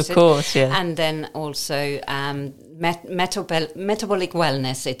 Yes, of course, yeah. And then also metabolic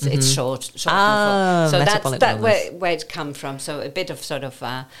wellness. It's short. So that's where it comes from. So a bit of sort of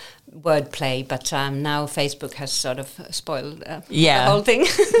wordplay, but now Facebook has sort of spoiled the whole thing.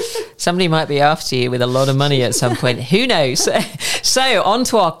 Somebody might be after you with a lot of money at some point. Who knows? So on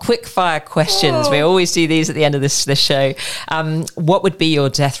to our quick fire questions. We always do these at the end of this show. What would be your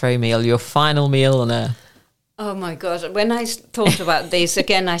death row meal, your final meal on Earth? Oh my God. When I thought about this,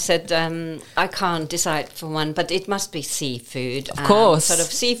 again, I said, I can't decide for one, but it must be seafood. Of course. Sort of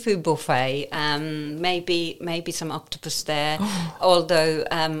seafood buffet. Maybe some octopus there. Although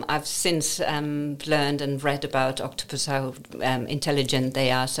I've since learned and read about octopus, how intelligent they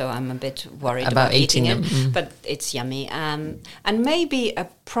are, so I'm a bit worried about eating it. But it's yummy. And maybe a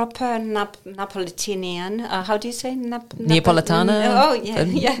proper Napolitanian. How do you say? Neapolitana? Oh,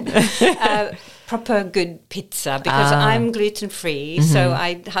 yeah. Proper good pizza, because I'm gluten-free, so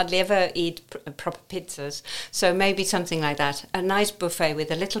I hardly ever eat proper pizzas. So maybe something like that. A nice buffet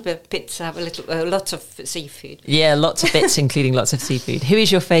with a little bit of pizza, lots of seafood. Yeah, lots of bits, including lots of seafood. Who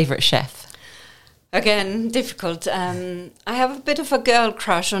is your favourite chef? Again, difficult. I have a bit of a girl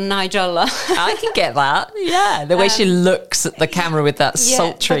crush on Nigella. I can get that. Yeah, the way she looks at the camera with that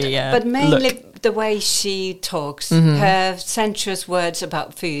sultry but mainly look. The way she talks, her sensuous words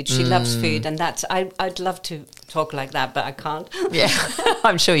about food. She loves food, and that's I'd love to talk like that, but I can't. Yeah,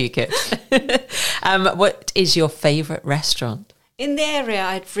 I'm sure you could. What is your favourite restaurant? In the area,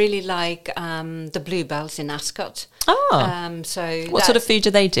 I'd really like the Bluebells in Ascot. Oh, so what sort of food do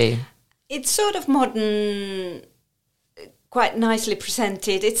they do? It's sort of modern, quite nicely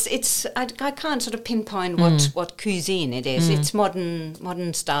presented. It's I can't sort of pinpoint what cuisine it is. It's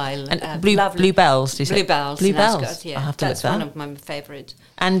modern style. And Bluebells, do you say? Bluebells. Bluebells. Yeah, I'll have to that's look one that. of my favourite.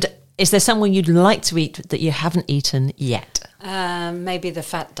 And is there someone you'd like to eat that you haven't eaten yet? Maybe the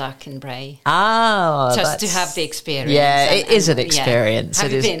Fat Duck in Bray. Oh, just to have the experience. Yeah, it is an experience. Yeah.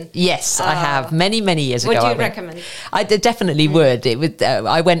 Have you been? Yes, I have. Many years ago. Would you recommend? I definitely would. It would.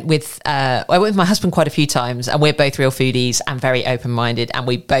 I went with my husband quite a few times, and we're both real foodies and very open-minded, and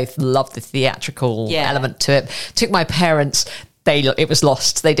we both love the theatrical element to it. Took my parents. It was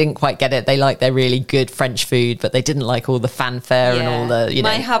lost. They didn't quite get it. They like their really good French food, but they didn't like all the fanfare and all the,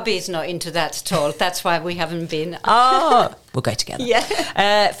 My hubby is not into that at all. That's why we haven't been. Oh, we'll go together.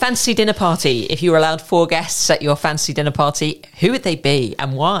 Yeah. Fancy dinner party. If you were allowed 4 guests at your fancy dinner party, who would they be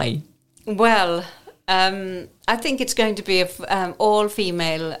and why? Well, I think it's going to be all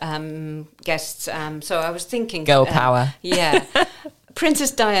female guests. So I was thinking, girl power. Yeah,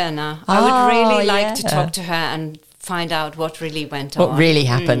 Princess Diana. I would really like to talk to her and find out what really went on. What really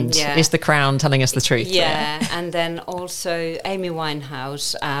happened. Is the Crown telling us the truth? Yeah, and then also Amy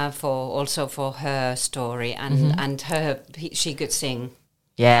Winehouse for her story and she could sing.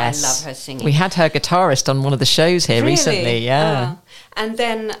 Yes. I love her singing. We had her guitarist on one of the shows here recently. Yeah. And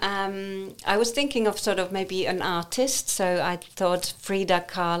then I was thinking of sort of maybe an artist, so I thought Frida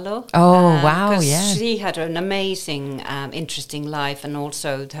Kahlo. Oh, wow, yeah. She had an amazing, interesting life, and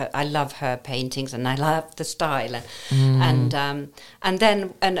also I love her paintings, and I love the style. And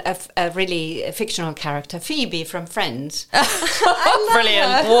then a really fictional character, Phoebe from Friends.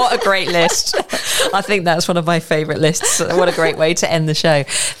 Brilliant. What a great list. I think that's one of my favourite lists. What a great way to end the show.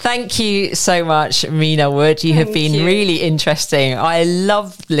 Thank you so much, Minna Wood. You have been really interesting. I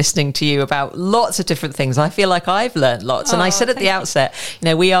love listening to you about lots of different things. I feel like I've learned lots. And I said at the outset,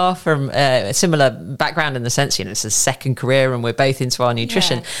 we are from a similar background in the sense, it's a second career and we're both into our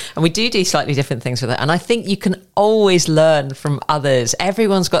nutrition. Yeah. And we do slightly different things with it. And I think you can always learn from others.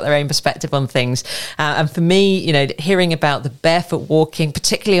 Everyone's got their own perspective on things. And for me, hearing about the barefoot walking,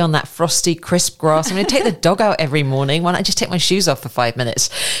 particularly on that frosty, crisp grass. I take the dog out every morning. Why not just take my shoes off for 5 minutes?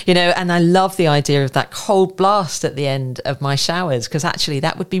 And I love the idea of that cold blast at the end of my showers, because actually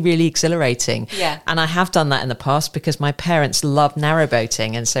that would be really exhilarating. exhilarating. Yeah. And I have done that in the past because my parents love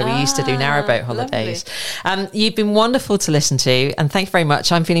narrowboating, and so we used to do narrowboat holidays. You've been wonderful to listen to, and thank you very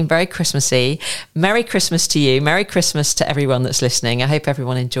much. I'm feeling very Christmassy. Merry Christmas to you. Merry Christmas to everyone that's listening. I hope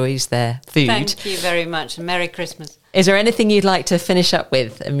everyone enjoys their food. Thank you very much. Merry Christmas. Is there anything you'd like to finish up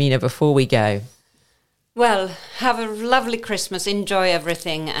with, Amina, before we go? Well, have a lovely Christmas, enjoy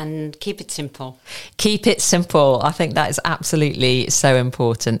everything, and keep it simple. Keep it simple. I think that is absolutely so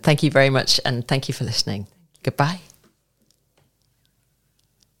important. Thank you very much, and thank you for listening. Goodbye.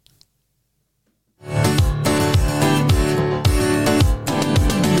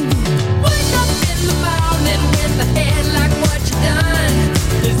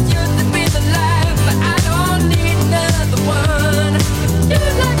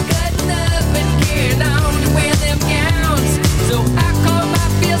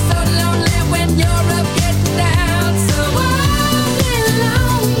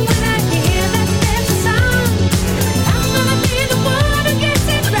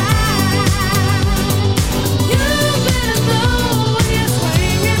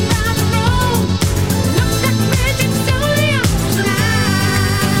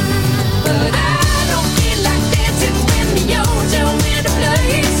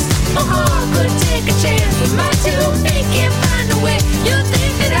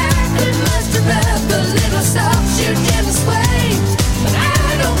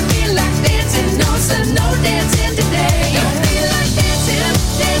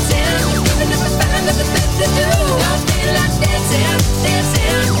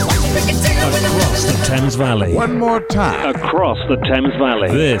 Thames Valley. One more time. Across the Thames Valley.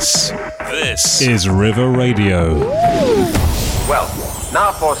 This is River Radio. Well,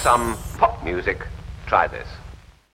 now for some pop music. Try this.